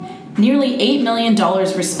Nearly $8 million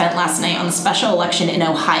were spent last night on the special election in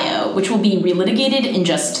Ohio, which will be relitigated in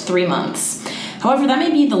just 3 months. However, that may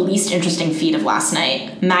be the least interesting feat of last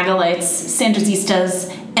night. MAGA-lites, Sandersistas,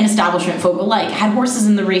 and establishment folk alike had horses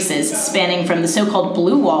in the races spanning from the so-called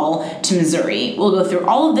Blue Wall to Missouri. We'll go through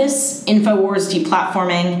all of this, Infowars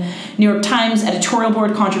deplatforming, New York Times editorial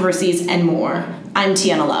board controversies, and more. I'm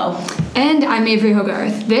Tiana Lowe. And I'm Avery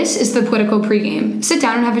Hogarth. This is the Political Pregame. Sit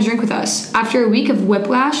down and have a drink with us. After a week of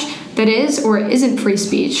whiplash that is or isn't free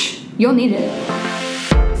speech, you'll need it.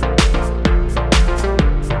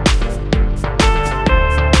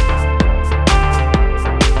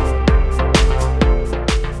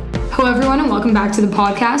 Hello everyone and welcome back to the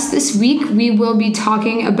podcast. This week we will be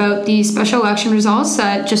talking about the special election results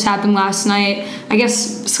that just happened last night, I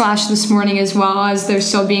guess / this morning as well, as they're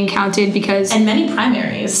still being counted because... And many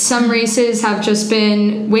primaries. Some races have just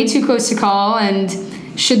been way too close to call, and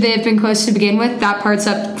should they have been close to begin with, that part's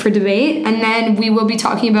up for debate. And then we will be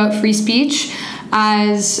talking about free speech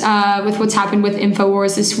as with what's happened with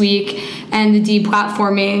Infowars this week and the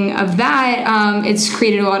deplatforming of that. It's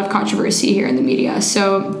created a lot of controversy here in the media.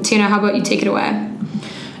 So, Tina, how about you take it away?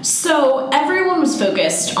 So, everyone was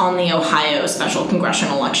focused on the Ohio special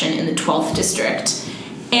congressional election in the 12th district.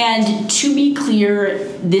 And to be clear,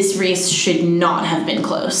 this race should not have been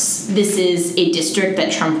close. This is a district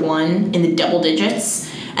that Trump won in the double digits.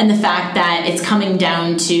 And the fact that it's coming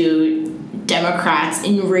down to Democrats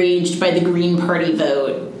enraged by the Green Party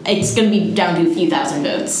vote, it's going to be down to a few thousand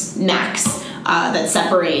votes max that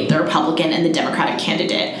separate the Republican and the Democratic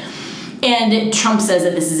candidate. And Trump says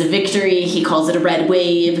that this is a victory. He calls it a red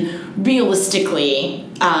wave. Realistically,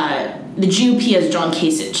 the GOP has John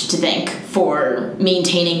Kasich to thank for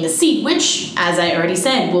maintaining the seat, which, as I already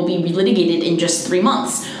said, will be relitigated in just 3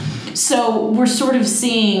 months. So we're sort of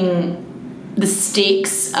seeing the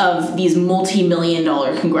stakes of these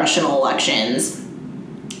multi-million-dollar congressional elections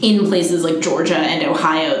in places like Georgia and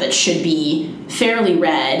Ohio that should be fairly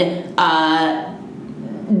red.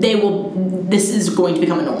 This is going to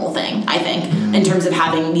become a normal thing, I think, in terms of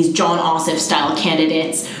having these John Ossoff-style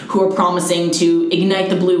candidates who are promising to ignite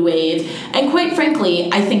the blue wave. And quite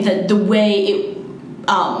frankly, I think that the way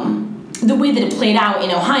that it played out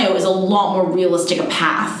in Ohio is a lot more realistic a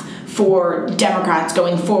path for Democrats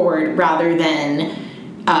going forward rather than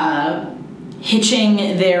hitching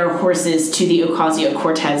their horses to the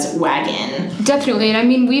Ocasio-Cortez wagon. Definitely. And I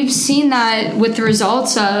mean, we've seen that with the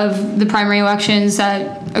results of the primary elections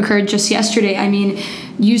that occurred just yesterday. I mean,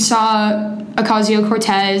 you saw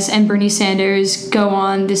Ocasio-Cortez and Bernie Sanders go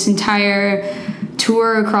on this entire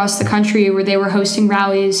tour across the country where they were hosting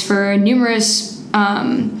rallies for numerous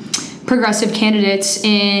progressive candidates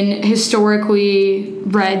in historically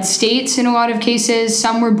red states in a lot of cases.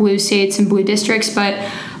 Some were blue states and blue districts, but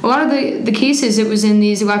a lot of the cases it was in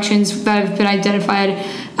these elections that have been identified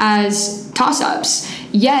as toss-ups.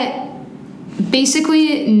 Yet,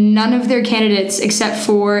 basically none of their candidates, except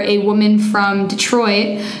for a woman from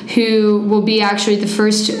Detroit, who will be actually the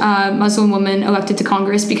first Muslim woman elected to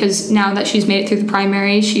Congress because now that she's made it through the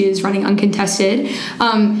primary, she is running uncontested.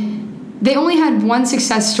 They only had one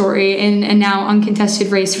success story in a now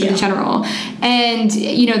uncontested race for the general. And,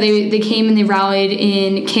 you know, they came and they rallied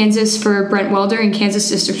in Kansas for Brent Welder in Kansas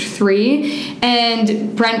District 3.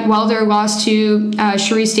 And Brent Welder lost to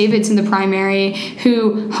Sharice Davids in the primary,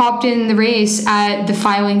 who hopped in the race at the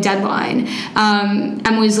filing deadline.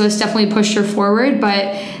 Emily's List definitely pushed her forward,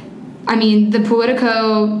 but, I mean, the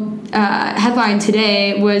Politico headline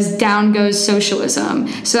today was "Down Goes Socialism."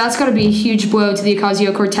 So that's got to be a huge blow to the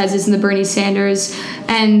Ocasio-Cortezes and the Bernie Sanders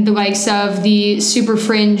and the likes of the super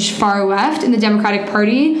fringe far left in the Democratic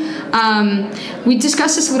Party. We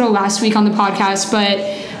discussed this a little last week on the podcast, but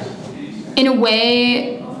in a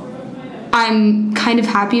way, I'm kind of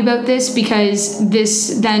happy about this because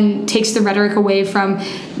this then takes the rhetoric away from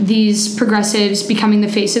these progressives becoming the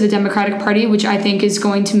face of the Democratic Party, which I think is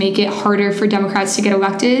going to make it harder for Democrats to get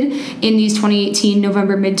elected in these 2018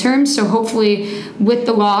 November midterms. So hopefully with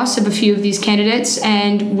the loss of a few of these candidates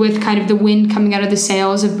and with kind of the wind coming out of the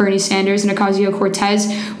sails of Bernie Sanders and Ocasio-Cortez,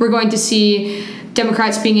 we're going to see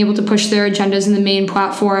Democrats being able to push their agendas in the main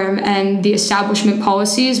platform and the establishment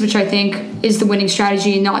policies, which I think is the winning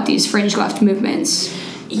strategy, not these fringe left movements.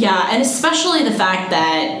 Yeah, and especially the fact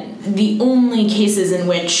that the only cases in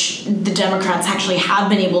which the Democrats actually have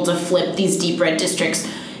been able to flip these deep red districts,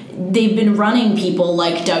 they've been running people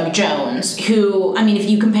like Doug Jones, who, I mean, if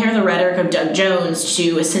you compare the rhetoric of Doug Jones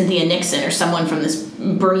to a Cynthia Nixon or someone from this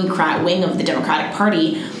Bernie-crat wing of the Democratic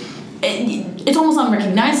Party, it's almost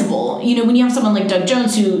unrecognizable. You know, when you have someone like Doug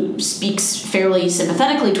Jones who speaks fairly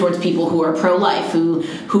sympathetically towards people who are pro-life,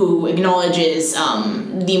 who acknowledges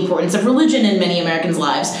the importance of religion in many Americans'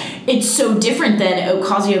 lives, it's so different than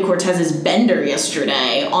Ocasio-Cortez's bender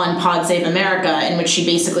yesterday on Pod Save America, in which she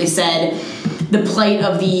basically said the plight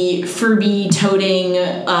of the Furby-toting,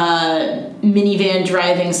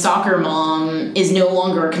 minivan-driving soccer mom is no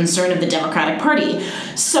longer a concern of the Democratic Party.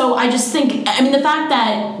 So I just think, I mean, the fact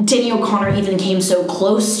that Danny O'Connor even came so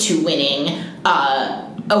close to winning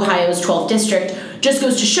Ohio's 12th district just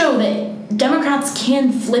goes to show that Democrats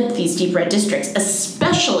can flip these deep red districts,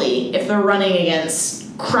 especially if they're running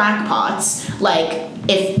against crackpots, like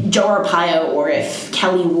if Joe Arpaio or if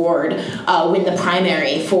Kelly Ward win the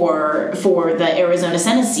primary for the Arizona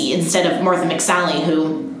Senate seat instead of Martha McSally,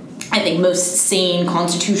 who I think most sane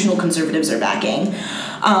constitutional conservatives are backing.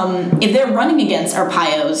 If they're running against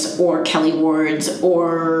Arpaio's or Kelly Ward's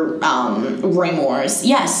or Roy Moore's,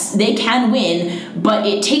 yes, they can win, but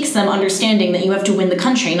it takes them understanding that you have to win the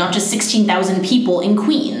country, not just 16,000 people in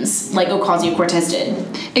Queens, like Ocasio-Cortez did.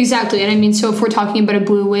 Exactly, and I mean, so if we're talking about a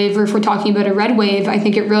blue wave or if we're talking about a red wave, I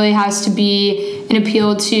think it really has to be an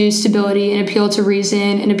appeal to stability, an appeal to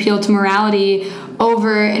reason, an appeal to morality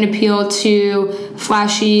over an appeal to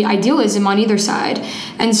flashy idealism on either side.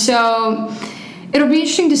 And so it'll be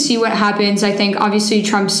interesting to see what happens. I think obviously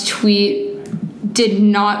Trump's tweet did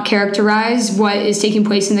not characterize what is taking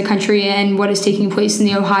place in the country and what is taking place in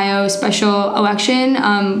the Ohio special election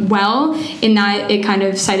well, in that it kind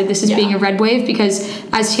of cited this as being a red wave, because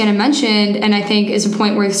as Tiana mentioned, and I think is a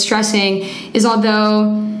point worth stressing, is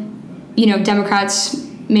although, you know, Democrats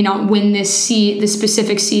may not win this seat, this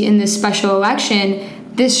specific seat in this special election,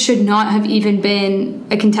 this should not have even been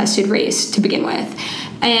a contested race to begin with.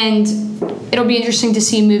 And it'll be interesting to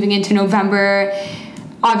see moving into November.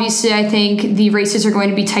 Obviously, I think the races are going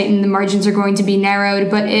to be tightened, the margins are going to be narrowed,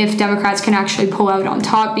 but if Democrats can actually pull out on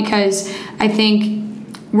top, because I think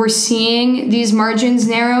we're seeing these margins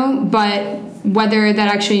narrow, but whether that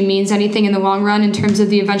actually means anything in the long run in terms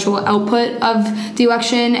of the eventual output of the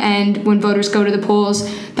election and when voters go to the polls,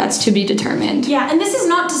 that's to be determined. Yeah, and this is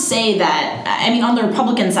not to say that, I mean, on the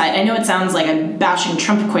Republican side, I know it sounds like I'm bashing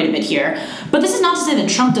Trump quite a bit here, but this is not to say that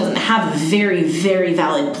Trump doesn't have a very, very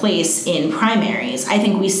valid place in primaries. I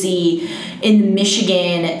think we see in the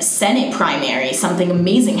Michigan Senate primary something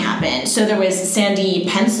amazing happened. So there was Sandy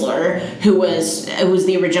Pensler, who was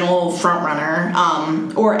the original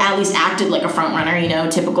frontrunner, or at least acted like a frontrunner, you know,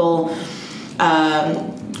 typical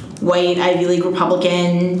white Ivy League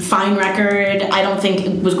Republican, fine record. I don't think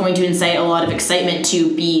it was going to incite a lot of excitement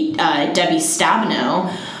to beat Debbie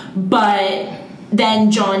Stabenow, but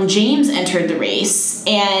then John James entered the race,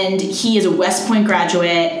 and he is a West Point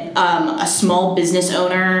graduate, a small business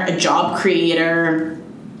owner, a job creator,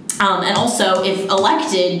 and also, if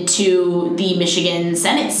elected to the Michigan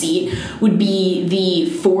Senate seat, would be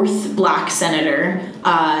the 4th black senator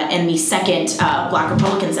and the 2nd black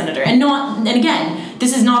Republican senator. And again,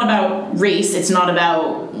 this is not about race. It's not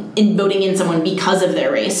about voting in someone because of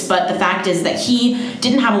their race. But the fact is that he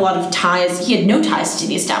didn't have a lot of ties. He had no ties to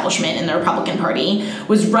the establishment in the Republican Party,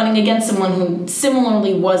 was running against someone who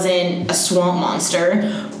similarly wasn't a swamp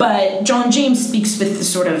monster. But John James speaks with the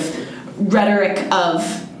sort of rhetoric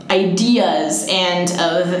of ideas and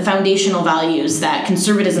of foundational values that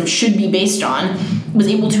conservatism should be based on, was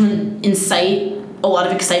able to incite a lot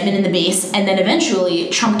of excitement in the base, and then eventually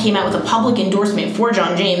Trump came out with a public endorsement for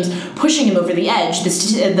John James, pushing him over the edge.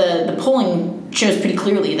 The polling shows pretty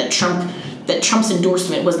clearly that Trump's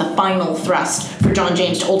endorsement was the final thrust for John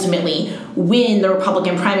James to ultimately win the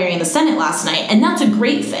Republican primary in the Senate last night, and that's a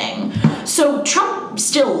great thing. So Trump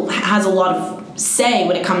still has a lot of say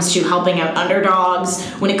when it comes to helping out underdogs,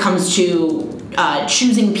 when it comes to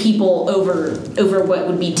choosing people over what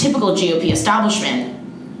would be typical GOP establishment.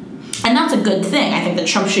 And that's a good thing. I think that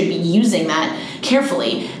Trump should be using that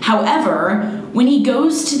carefully. However, when he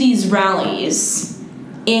goes to these rallies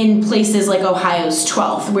in places like Ohio's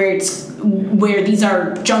 12th, where these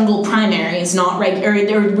are jungle primaries, not where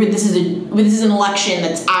this is an election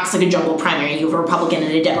that acts like a jungle primary. You have a Republican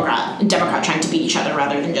and a Democrat trying to beat each other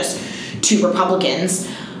rather than just two Republicans.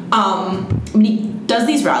 When he does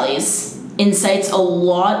these rallies, incites a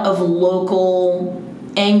lot of local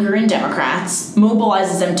anger in Democrats,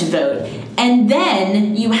 mobilizes them to vote, and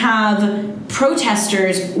then you have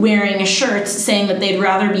protesters wearing shirts saying that they'd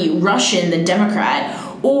rather be Russian than Democrat,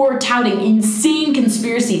 or touting insane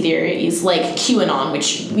conspiracy theories like QAnon,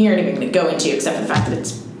 which we aren't even going to go into except for the fact that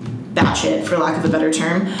it's batshit, for lack of a better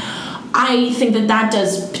term. I think that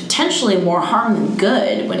does potentially more harm than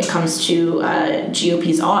good when it comes to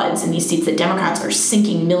GOP's odds in these seats that Democrats are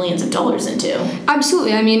sinking millions of dollars into.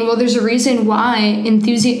 Absolutely. I mean, well, there's a reason why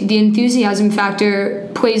the enthusiasm factor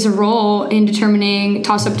plays a role in determining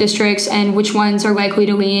toss-up districts and which ones are likely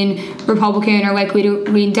to lean Republican or likely to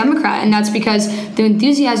lean Democrat. And that's because the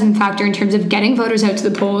enthusiasm factor in terms of getting voters out to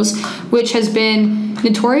the polls, which has been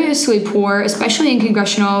notoriously poor, especially in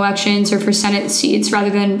congressional elections or for Senate seats rather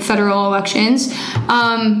than federal elections,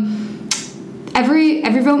 every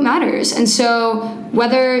vote matters. And so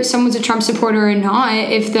whether someone's a Trump supporter or not,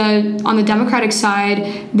 if on the Democratic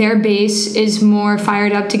side their base is more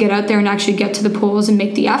fired up to get out there and actually get to the polls and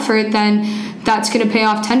make the effort, then that's going to pay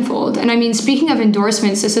off tenfold. And I mean, speaking of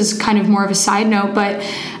endorsements, this is kind of more of a side note, but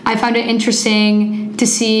I found it interesting to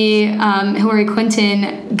see Hillary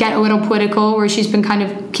Clinton get a little political, where she's been kind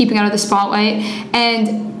of keeping out of the spotlight,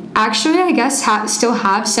 and actually, I guess, still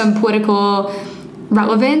have some political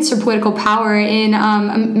relevance or political power in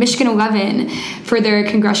Michigan 11 for their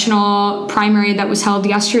congressional primary that was held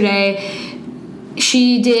yesterday.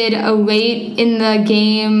 She did a late in the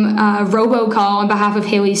game robocall on behalf of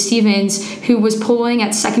Haley Stevens, who was polling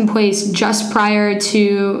at second place just prior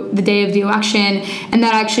to the day of the election, and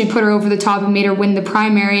that actually put her over the top and made her win the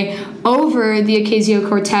primary over the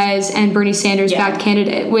Ocasio-Cortez and Bernie Sanders-backed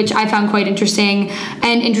candidate, which I found quite interesting,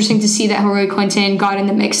 and interesting to see that Hillary Clinton got in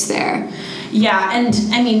the mix there. Yeah, and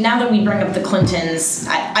I mean, now that we bring up the Clintons,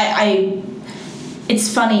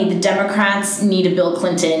 it's funny, the Democrats need a Bill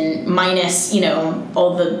Clinton minus,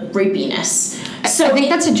 all the rapiness. So I think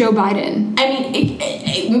that's a Joe Biden. I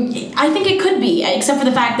mean, I think it could be, except for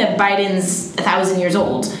the fact that Biden's 1,000 years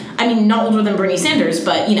old. I mean, not older than Bernie Sanders,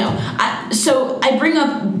 but, so I bring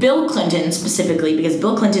up Bill Clinton specifically because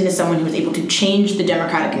Bill Clinton is someone who was able to change the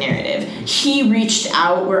Democratic narrative. He reached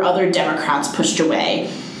out where other Democrats pushed away.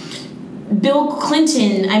 Bill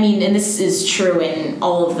Clinton, I mean, and this is true in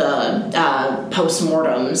all of the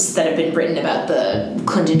postmortems that have been written about the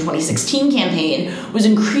Clinton 2016 campaign, was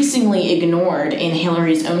increasingly ignored in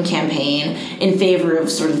Hillary's own campaign in favor of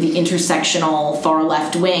sort of the intersectional far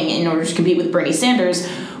left wing in order to compete with Bernie Sanders,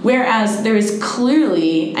 whereas there is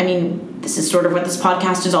clearly, I mean, this is sort of what this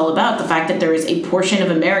podcast is all about, the fact that there is a portion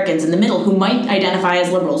of Americans in the middle who might identify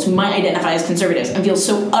as liberals, who might identify as conservatives, and feel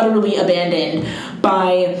so utterly abandoned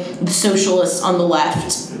by the socialists on the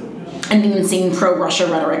left and the insane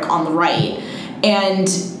pro-Russia rhetoric on the right. And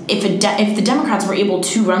if the Democrats were able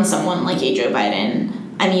to run someone like Joe Biden,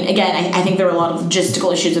 I mean, again, I think there are a lot of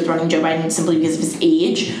logistical issues with running Joe Biden simply because of his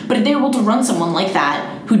age, but if they were able to run someone like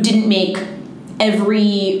that who didn't make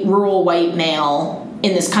every rural white male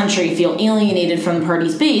in this country feel alienated from the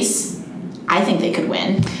party's base, I think they could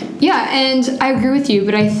win. Yeah, and I agree with you,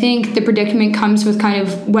 but I think the predicament comes with kind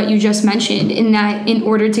of what you just mentioned, in that in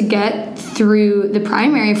order to get through the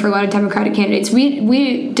primary for a lot of Democratic candidates,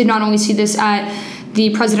 we did not only see this at the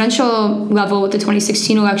presidential level with the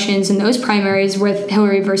 2016 elections and those primaries with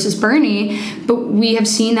Hillary versus Bernie, but we have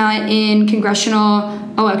seen that in congressional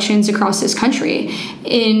elections across this country,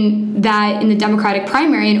 in the Democratic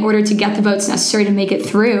primary, in order to get the votes necessary to make it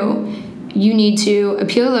through, you need to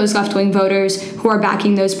appeal to those left-wing voters who are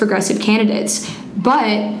backing those progressive candidates.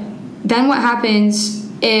 But then what happens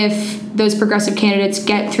if those progressive candidates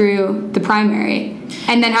get through the primary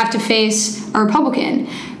and then have to face a Republican?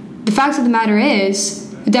 The fact of the matter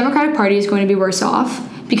is, the Democratic Party is going to be worse off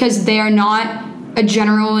because they are not a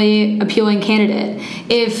generally appealing candidate.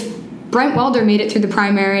 If Brent Welder made it through the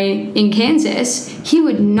primary in Kansas, he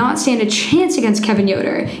would not stand a chance against Kevin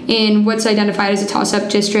Yoder in what's identified as a toss-up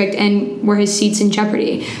district and where his seat's in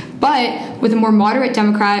jeopardy. But with a more moderate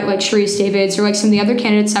Democrat like Sharice Davids or like some of the other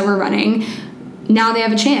candidates that were running, now they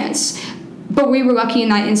have a chance. But we were lucky in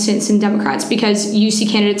that instance in Democrats because you see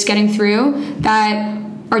candidates getting through that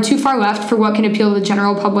are too far left for what can appeal to the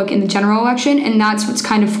general public in the general election, and that's what's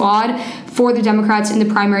kind of flawed for the Democrats in the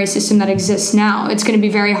primary system that exists now. It's going to be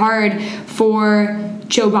very hard for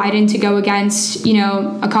Joe Biden to go against,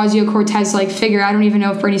 Ocasio-Cortez-like figure. I don't even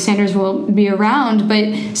know if Bernie Sanders will be around,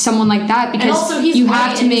 but someone like that, because and also he's you white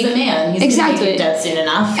have to and make he's a man. He's exactly going to be dead soon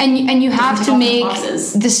enough. And you have to make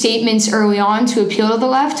the statements early on to appeal to the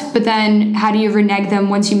left, but then how do you renege them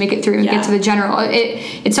once you make it through and get to the general?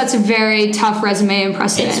 It sets a very tough resume and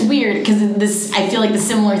precedent. It's weird because I feel like the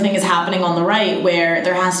similar thing is happening on the right, where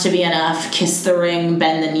there has to be enough kiss the ring,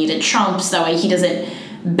 bend the knee to Trump, so that way he doesn't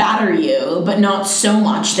batter you, but not so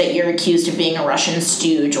much that you're accused of being a Russian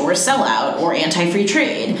stooge or a sellout or anti-free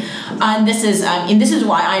trade. This is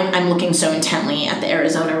why I'm looking so intently at the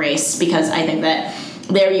Arizona race, because I think that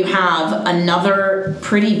there you have another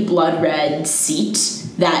pretty blood red seat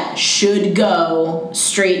that should go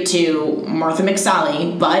straight to Martha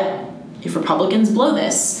McSally, but if Republicans blow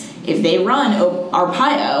this, if they run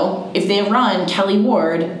Arpaio, if they run Kelly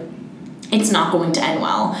Ward, it's not going to end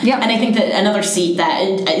well. Yeah. And I think that another seat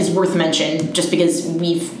that is worth mention, just because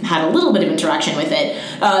we've had a little bit of interaction with it,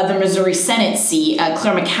 the Missouri Senate seat,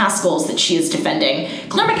 Claire McCaskill's that she is defending.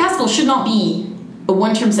 Claire McCaskill should not be a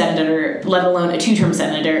one-term senator, let alone a two-term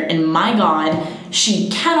senator, and my God, she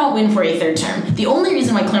cannot win for a third term. The only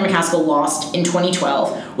reason why Claire McCaskill lost in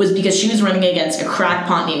 2012 was because she was running against a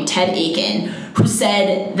crackpot named Ted Aiken, who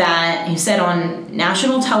said on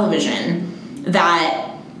national television that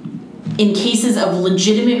in cases of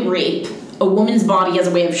legitimate rape, a woman's body has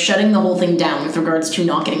a way of shutting the whole thing down with regards to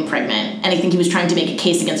not getting pregnant, and I think he was trying to make a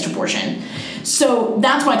case against abortion. So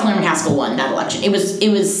that's why Claire McCaskill won that election. It was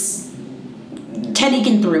Ted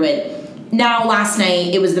Aiken threw it. Now, last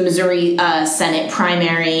night, it was the Missouri Senate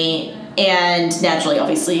primary, and naturally,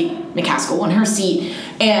 obviously, McCaskill won her seat,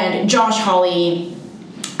 and Josh Hawley,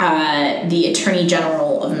 the Attorney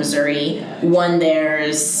General of Missouri, won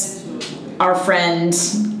theirs. Our friend,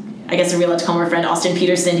 I guess we're allowed to call him our friend, Austin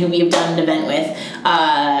Peterson, who we have done an event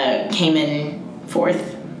with, came in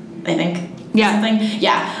fourth, I think. Yeah. Something.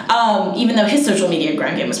 Yeah. Even though his social media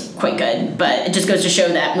ground game was quite good, but it just goes to show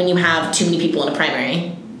that when you have too many people in a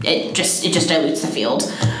primary, it just dilutes the field.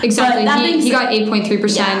 Exactly. He got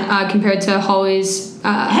 8.3% compared to Hawley's.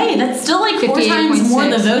 Hey, that's still like 4 times more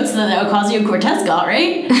the votes that Ocasio-Cortez got,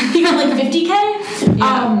 right? He got like 50K.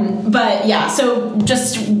 Yeah. But yeah, so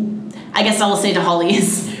just I guess I will say to Hawley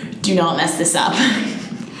is do not mess this up.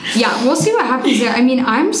 Yeah, we'll see what happens there. I mean,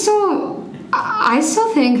 I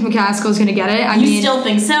still think McCaskill's going to get it. You still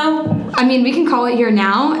think so? I mean, we can call it here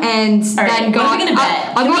now and then go. What are we going to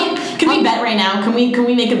bet? Can we bet right now? Can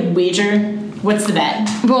we make a wager? What's the bet?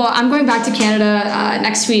 Well, I'm going back to Canada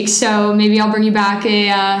next week, so maybe I'll bring you back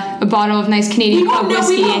a bottle of nice Canadian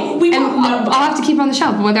whiskey. I'll have to keep it on the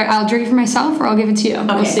shelf. Whether I'll drink it for myself or I'll give it to you.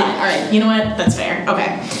 Okay, we'll see. Fine. All right. You know what? That's fair.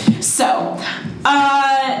 Okay. So,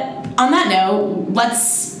 on that note,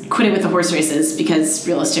 let's quit it with the horse races because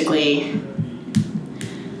realistically,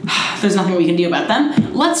 there's nothing we can do about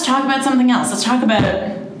them. Let's talk about something else. Let's talk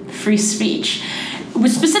about free speech.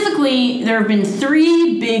 Specifically, there have been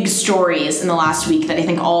 3 big stories in the last week that I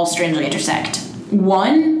think all strangely intersect.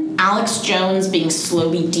 1, Alex Jones being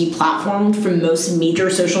slowly deplatformed from most major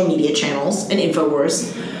social media channels and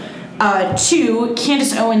Infowars. 2,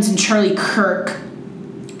 Candace Owens and Charlie Kirk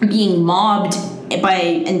being mobbed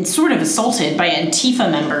and sort of assaulted by Antifa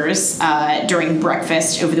members during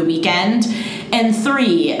breakfast over the weekend. And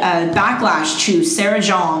 3, backlash to Sarah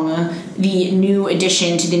Zhang, the new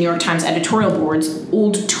addition to the New York Times editorial board's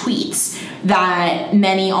old tweets that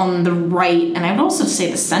many on the right, and I would also say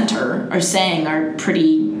the center, are saying are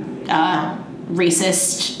pretty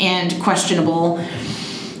racist and questionable,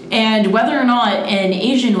 and whether or not an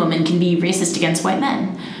Asian woman can be racist against white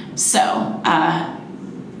men. So,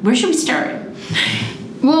 where should we start?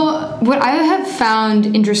 Well, what I have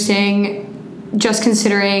found interesting, just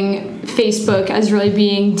considering Facebook as really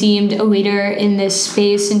being deemed a leader in this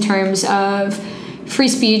space in terms of free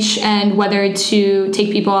speech and whether to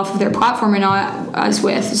take people off of their platform or not, as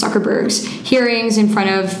with Zuckerberg's hearings in front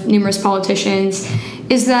of numerous politicians,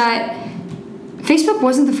 is that Facebook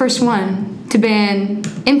wasn't the first one to ban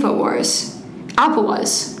Infowars. Apple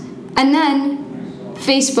was. And then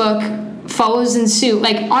Facebook follows in suit,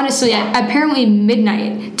 like honestly at apparently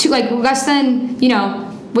midnight, to like less than,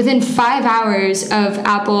 within 5 hours of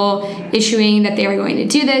Apple issuing that they were going to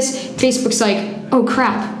do this, Facebook's like, oh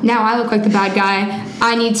crap, now I look like the bad guy,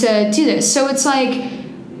 I need to do this. So it's like,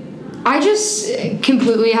 I just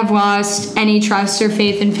completely have lost any trust or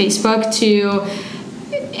faith in Facebook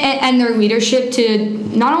and their leadership to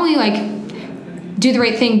not only like do the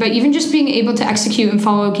right thing, but even just being able to execute and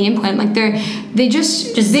follow a game plan. Like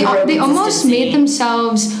they almost made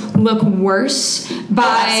themselves look worse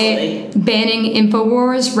by banning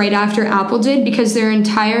Infowars right after Apple did, because their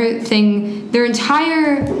entire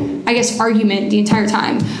I guess argument the entire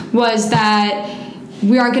time was that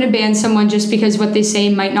we aren't going to ban someone just because what they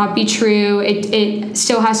say might not be true. It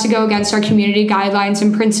still has to go against our community guidelines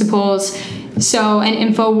and principles. So, and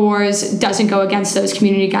Infowars doesn't go against those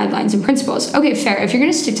community guidelines and principles. Okay, fair. If you're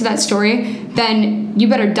going to stick to that story, then you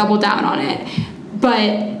better double down on it.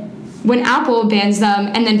 But when Apple bans them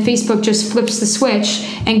and then Facebook just flips the switch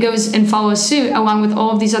and goes and follows suit along with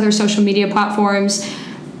all of these other social media platforms,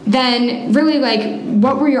 then really, like,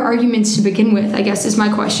 what were your arguments to begin with, I guess is my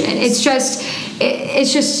question. It's just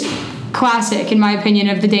classic, in my opinion,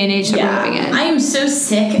 of the day and age that we're living in. I am so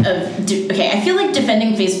sick of... I feel like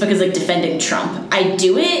defending Facebook is like defending Trump. I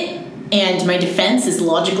do it and my defense is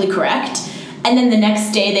logically correct, and then the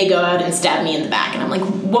next day they go out and stab me in the back, and I'm like,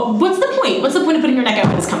 what's the point? What's the point of putting your neck out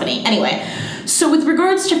for this company? Anyway, so with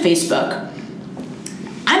regards to Facebook,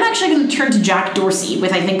 I'm actually going to turn to Jack Dorsey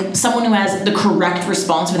with, I think, someone who has the correct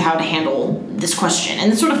response with how to handle this question.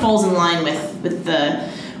 And this sort of falls in line with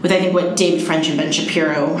I think what David French and Ben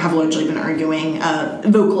Shapiro have largely been arguing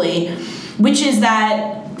vocally, which is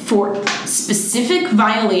that for specific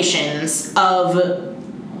violations of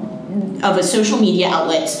a social media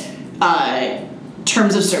outlet's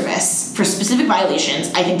terms of service, for specific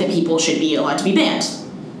violations, I think that people should be allowed to be banned.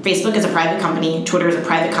 Facebook is a private company. Twitter is a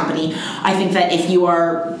private company. I think that if you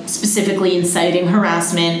are specifically inciting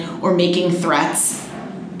harassment or making threats,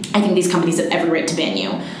 I think these companies have every right to ban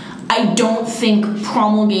you. I don't think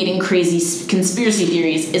promulgating crazy conspiracy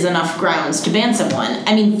theories is enough grounds to ban someone.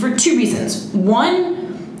 I mean, for two reasons.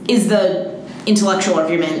 One is the intellectual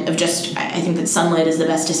argument of just, I think that sunlight is the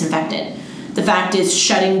best disinfectant. The fact is,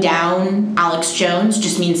 shutting down Alex Jones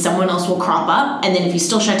just means someone else will crop up, and then if you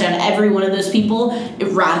still shut down every one of those people, it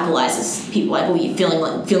radicalizes people, I believe,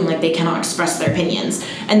 feeling like they cannot express their opinions.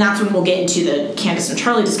 And that's when we'll get into the Candace and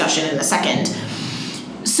Charlie discussion in a second.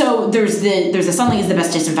 So there's the sunlight is the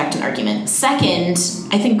best disinfectant argument. Second,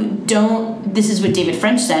 I think this is what David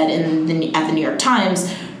French said at the New York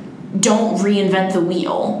Times, don't reinvent the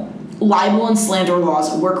wheel. Libel and slander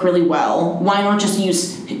laws work really well. Why not just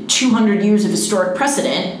use 200 years of historic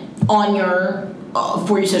precedent on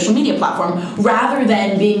for your social media platform, rather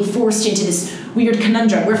than being forced into this weird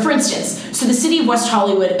conundrum where, for instance, so the city of West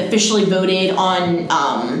Hollywood officially voted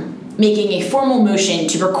on making a formal motion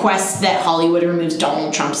to request that Hollywood removes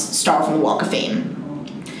Donald Trump's star from the Walk of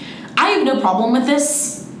Fame. I have no problem with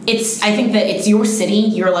this. I think that it's your city.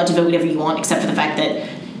 You're allowed to vote whatever you want, except for the fact that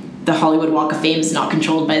the Hollywood Walk of Fame is not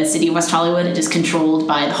controlled by the city of West Hollywood. It is controlled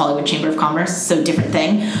by the Hollywood Chamber of Commerce, so different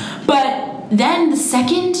thing. But then the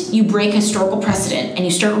second you break historical precedent and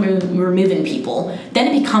you start removing people,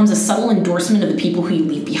 then it becomes a subtle endorsement of the people who you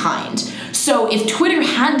leave behind. So if Twitter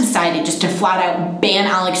had decided just to flat out ban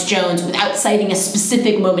Alex Jones without citing a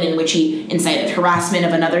specific moment in which he incited harassment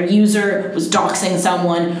of another user, was doxing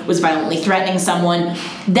someone, was violently threatening someone,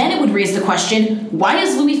 then it would raise the question, why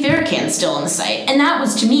is Louis Farrakhan still on the site? And that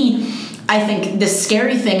was, to me, I think, the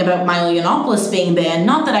scary thing about Milo Yiannopoulos being banned.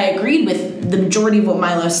 Not that I agreed with the majority of what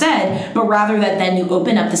Milo said, but rather that then you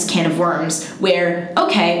open up this can of worms where,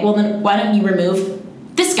 okay, well then why don't you remove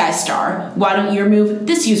this guy's star? Why don't you remove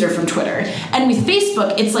this user from Twitter? And with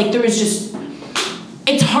Facebook, it's like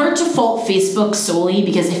it's hard to fault Facebook solely,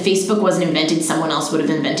 because if Facebook wasn't invented, someone else would have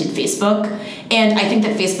invented Facebook. And I think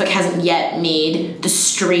that Facebook hasn't yet made the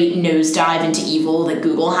straight nosedive into evil that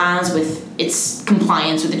Google has with its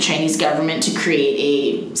compliance with the Chinese government to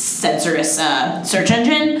create a censorious search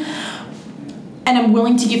engine. And I'm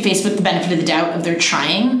willing to give Facebook the benefit of the doubt of their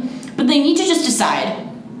trying, but they need to just decide,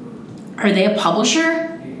 are they a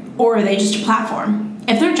publisher or are they just a platform?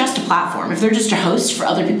 If they're just a platform, if they're just a host for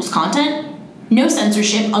other people's content, no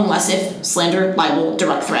censorship unless if slander, libel,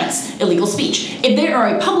 direct threats, illegal speech. If they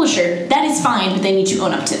are a publisher, that is fine, but they need to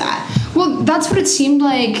own up to that. Well, that's what it seemed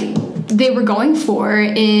like they were going for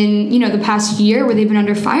in, the past year, where they've been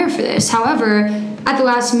under fire for this. However, at the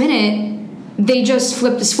last minute, they just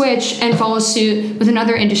flip the switch and follow suit with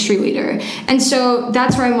another industry leader. And so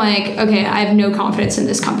that's where I'm like, okay, I have no confidence in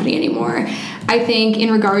this company anymore. I think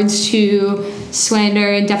in regards to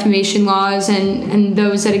slander and defamation laws and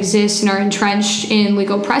those that exist and are entrenched in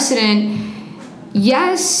legal precedent,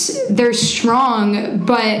 yes, they're strong,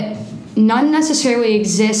 but none necessarily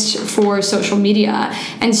exist for social media.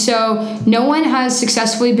 And so no one has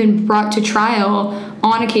successfully been brought to trial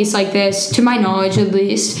on a case like this, to my knowledge at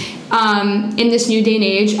least, in this new day and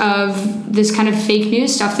age of this kind of fake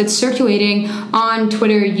news stuff that's circulating on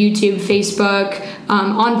Twitter, YouTube, Facebook,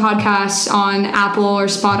 on podcasts, on Apple or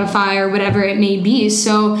Spotify or whatever it may be.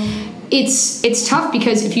 So it's tough,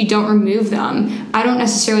 because if you don't remove them, I don't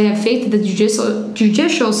necessarily have faith that the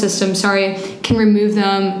judicial system, can remove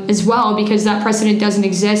them as well, because that precedent doesn't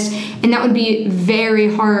exist, and that would be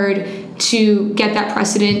very hard to get that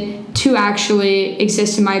precedent to actually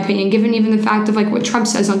exist, in my opinion, given even the fact of what Trump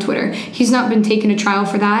says on Twitter. He's not been taken to trial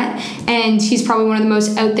for that, and he's probably one of the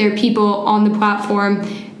most out there people on the platform,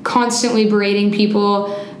 constantly berating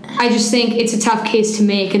people. I just think it's a tough case to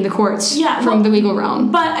make in the courts from the legal realm.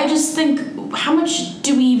 But I just think, how much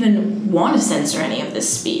do we even want to censor any of this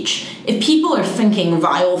speech? If people are thinking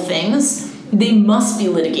vile things, they must be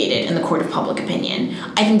litigated in the court of public opinion.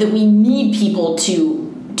 I think that we need people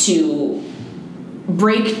to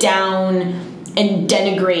break down and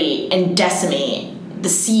denigrate and decimate the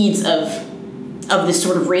seeds of of this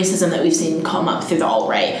sort of racism that we've seen come up through the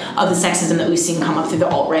alt-right, of the sexism that we've seen come up through the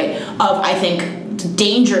alt-right, of, I think,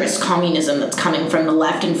 dangerous communism that's coming from the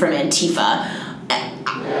left and from Antifa.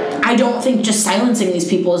 I don't think just silencing these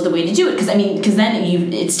people is the way to do it, because then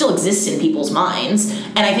it still exists in people's minds,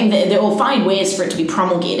 and I think that they will find ways for it to be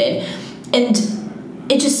promulgated, and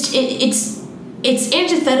it's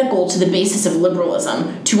antithetical to the basis of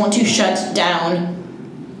liberalism to want to shut down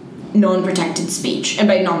non-protected speech, and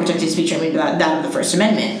by non-protected speech I mean that of the First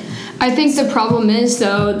Amendment. I think the problem is,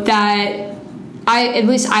 though, that I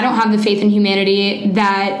don't have the faith in humanity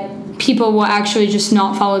that people will actually just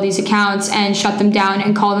not follow these accounts and shut them down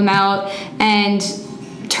and call them out and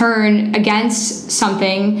turn against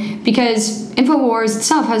something, because Infowars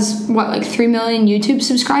itself has 3 million YouTube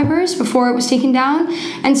subscribers before it was taken down,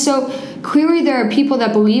 and so clearly there are people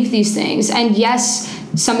that believe these things, and yes,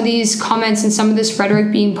 some of these comments and some of this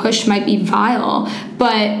rhetoric being pushed might be vile,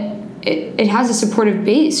 but it has a supportive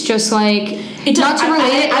base, just like it does. Not to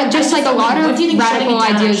relate it, just like a lot of radical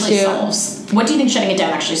ideas do. What do you think shutting it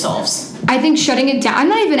down actually solves? I think shutting it down, I'm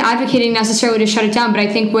not even advocating necessarily to shut it down, but I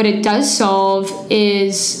think what it does solve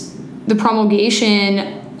is the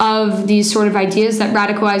promulgation of these sort of ideas that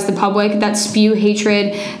radicalize the public, that spew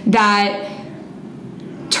hatred, that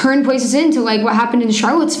turn places into like what happened in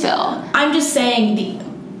Charlottesville. I'm just saying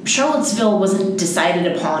Charlottesville wasn't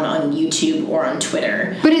decided upon on YouTube or on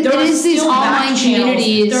Twitter. But it is these online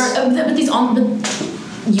communities.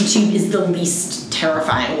 YouTube is the least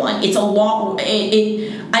terrifying one. It's a lot.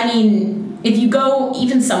 If you go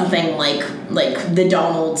even something like the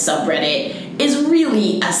Donald subreddit is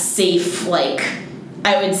really a safe,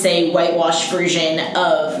 I would say, whitewashed version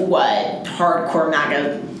of what hardcore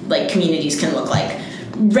MAGA communities can look like.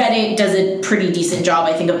 Reddit does a pretty decent job,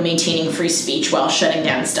 I think, of maintaining free speech while shutting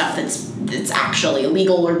down stuff that's actually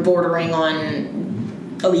illegal or bordering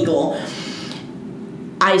on illegal.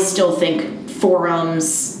 I still think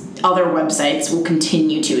forums, other websites will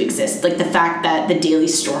continue to exist. Like the fact that the Daily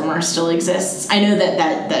Stormer still exists. I know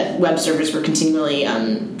that web servers were continually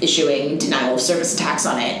issuing denial of service attacks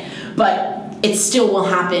on it, but it still will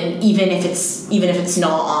happen even if it's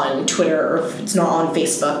not on Twitter or if it's not on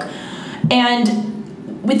Facebook. And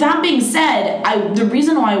with that being said, the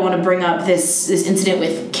reason why I want to bring up this incident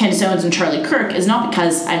with Candace Owens and Charlie Kirk is not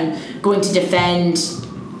because I'm going to defend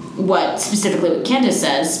what Candace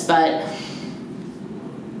says, but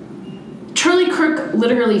Charlie Kirk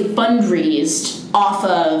literally fundraised off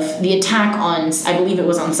of the attack on, I believe it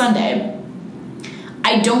was on Sunday.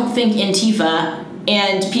 I don't think Antifa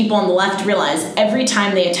and people on the left realize every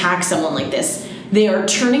time they attack someone like this, they are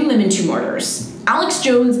turning them into martyrs. Alex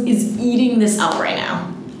Jones is eating this up right now.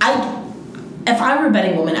 If I were a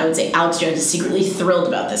betting woman, I would say Alex Jones is secretly thrilled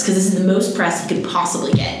about this because this is the most press he could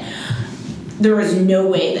possibly get. There is no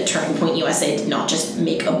way that Turning Point USA did not just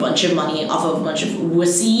make a bunch of money off of a bunch of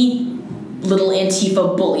wussy little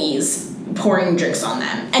Antifa bullies pouring drinks on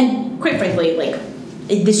them. And quite frankly,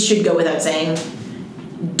 this should go without saying,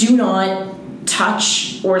 do not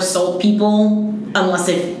touch or assault people unless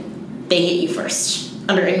if they hit you first.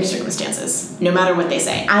 Under any circumstances, no matter what they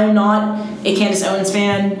say. I'm not a Candace Owens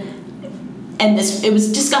fan, and it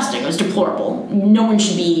was disgusting. It was deplorable. No one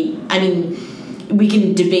should be. We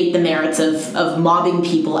can debate the merits of mobbing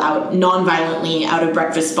people out non-violently out of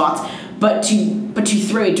breakfast spots, but to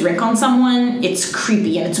throw a drink on someone, it's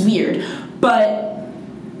creepy and it's weird. But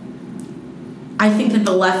I think that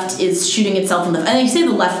the left is shooting itself in the... And I say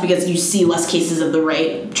the left because you see less cases of the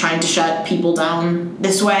right trying to shut people down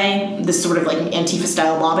this way, this sort of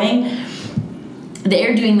Antifa-style mobbing. They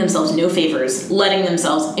are doing themselves no favors, letting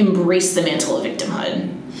themselves embrace the mantle of victimhood.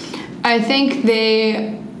 I think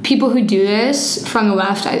people who do this from the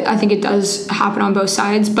left, I think it does happen on both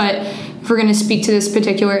sides, but if we're going to speak to this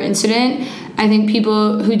particular incident, I think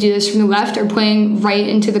people who do this from the left are playing right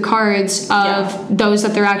into the cards of those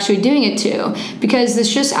that they're actually doing it to, because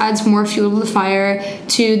this just adds more fuel to the fire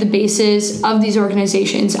to the bases of these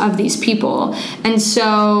organizations, of these people. And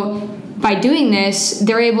so by doing this,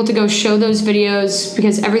 they're able to go show those videos,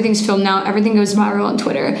 because everything's filmed now, everything goes viral on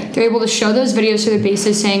Twitter. They're able to show those videos to the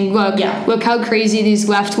bases saying, look how crazy these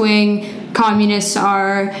left-wing communists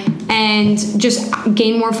are, and just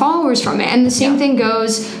gain more followers from it. And the same thing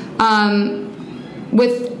goes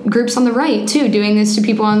with groups on the right too, doing this to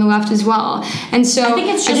people on the left as well. And so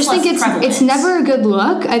I just think it's never a good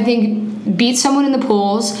look. I think beat someone in the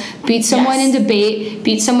polls, beat someone in debate,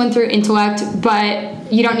 beat someone through intellect, but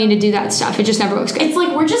you don't need to do that stuff. It just never looks good. It's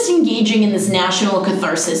like we're just engaging in this national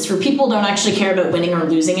catharsis where people don't actually care about winning or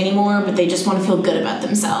losing anymore, but they just want to feel good about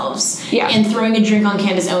themselves. Yeah. And throwing a drink on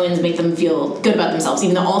Candace Owens make them feel good about themselves,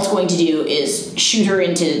 even though all it's going to do is shoot her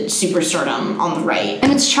into superstardom on the right.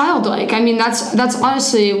 And it's childlike. I mean, that's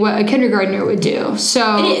honestly what a kindergartner would do.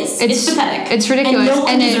 So it is. It's pathetic. It's ridiculous. And no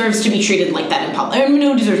one deserves to be treated like that in public. I mean, no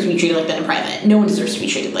one deserves to be treated like that in private. No one deserves to be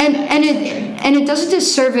treated like that. And it does a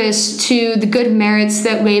disservice to the good merits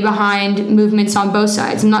that lay behind movements on both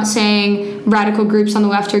sides. I'm not saying radical groups on the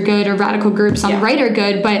left are good or radical groups on the right are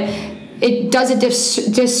good, but it does a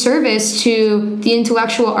disservice to the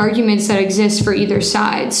intellectual arguments that exist for either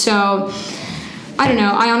side. So I don't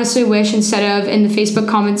know. I honestly wish instead of in the Facebook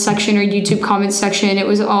comments section or YouTube comments section, it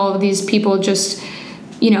was all of these people just,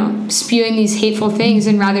 spewing these hateful things,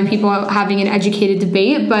 and rather people having an educated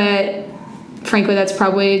debate. But frankly, that's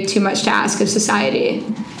probably too much to ask of society.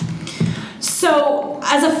 So,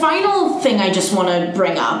 as a final thing I just want to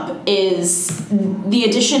bring up is the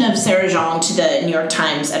addition of Sarah Jean to the New York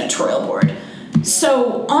Times editorial board.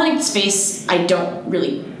 So, on its face, I don't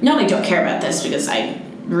care about this because I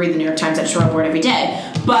read the New York Times editorial board every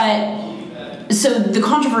day, but so the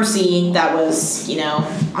controversy that was,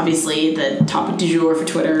 obviously the topic du jour for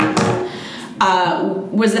Twitter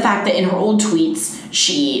was the fact that in her old tweets,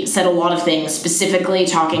 she said a lot of things, specifically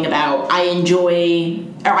talking about, I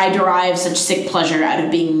derive such sick pleasure out of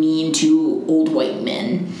being mean to old white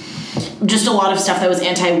men. Just a lot of stuff that was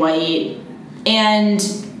anti-white. And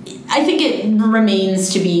I think it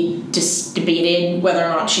remains to be just debated whether or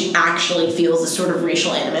not she actually feels this sort of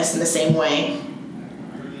racial animus in the same way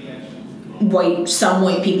some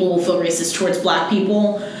white people will feel racist towards black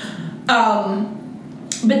people.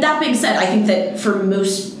 But that being said, I think that for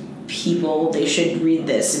most people, they should read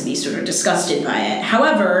this and be sort of disgusted by it.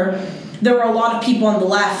 However, there were a lot of people on the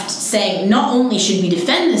left saying not only should we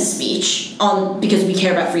defend this speech because we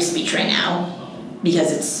care about free speech right now,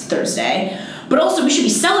 because it's Thursday, but also we should be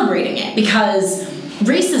celebrating it because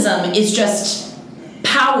racism is just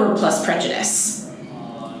power plus prejudice.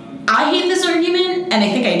 I hate this argument, and I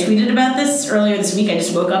think I tweeted about this earlier this week. I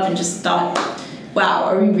just woke up and just thought, wow,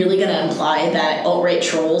 are we really going to imply that alt-right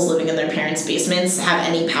trolls living in their parents' basements have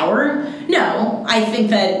any power? No, I think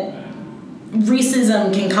that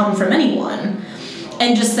racism can come from anyone.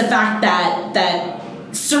 And just the fact that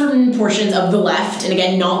certain portions of the left, and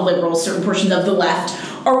again, not liberals, certain portions of the left,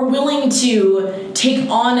 are willing to take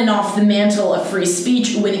on and off the mantle of free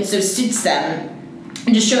speech when it so suits them,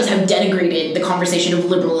 and just shows how denigrated the conversation of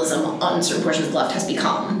liberalism on certain portions of the left has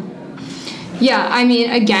become. Yeah, I mean,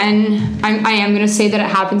 again, I am going to say that it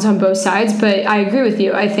happens on both sides, but I agree with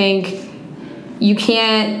you. I think you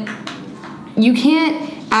can't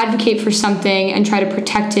advocate for something and try to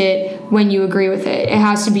protect it when you agree with it. It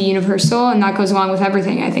has to be universal, and that goes along with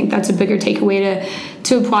everything. I think that's a bigger takeaway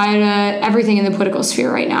to apply to everything in the political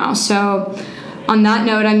sphere right now. So on that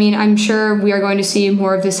note, I mean, I'm sure we are going to see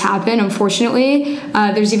more of this happen, unfortunately.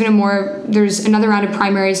 There's another round of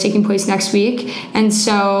primaries taking place next week, and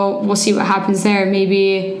so we'll see what happens there.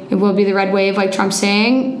 Maybe it will be the red wave, like Trump's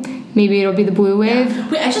saying. Maybe it'll be the blue wave. Yeah.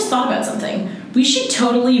 Wait, I just thought about something. We should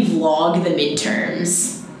totally vlog the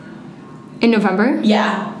midterms. In November?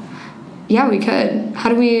 Yeah. Yeah, we could.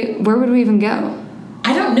 Where would we even go?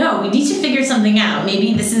 I don't know. We need to figure something out.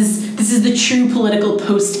 Maybe this is the true political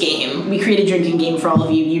post game. We create a drinking game for all of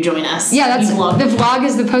you. You join us. Yeah, the vlog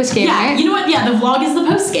is the post game, right? You know what? Yeah, the vlog is the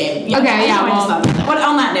post game. Yeah, okay, yeah.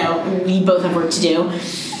 On that note, we both have work to do.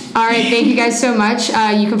 All right, thank you guys so much.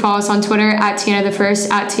 You can follow us on Twitter at Tiana the First,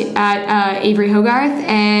 at Avery Hogarth,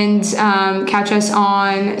 and catch us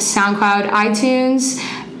on SoundCloud, iTunes,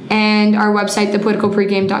 and our website,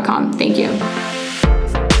 thepoliticalpregame.com. Thank you.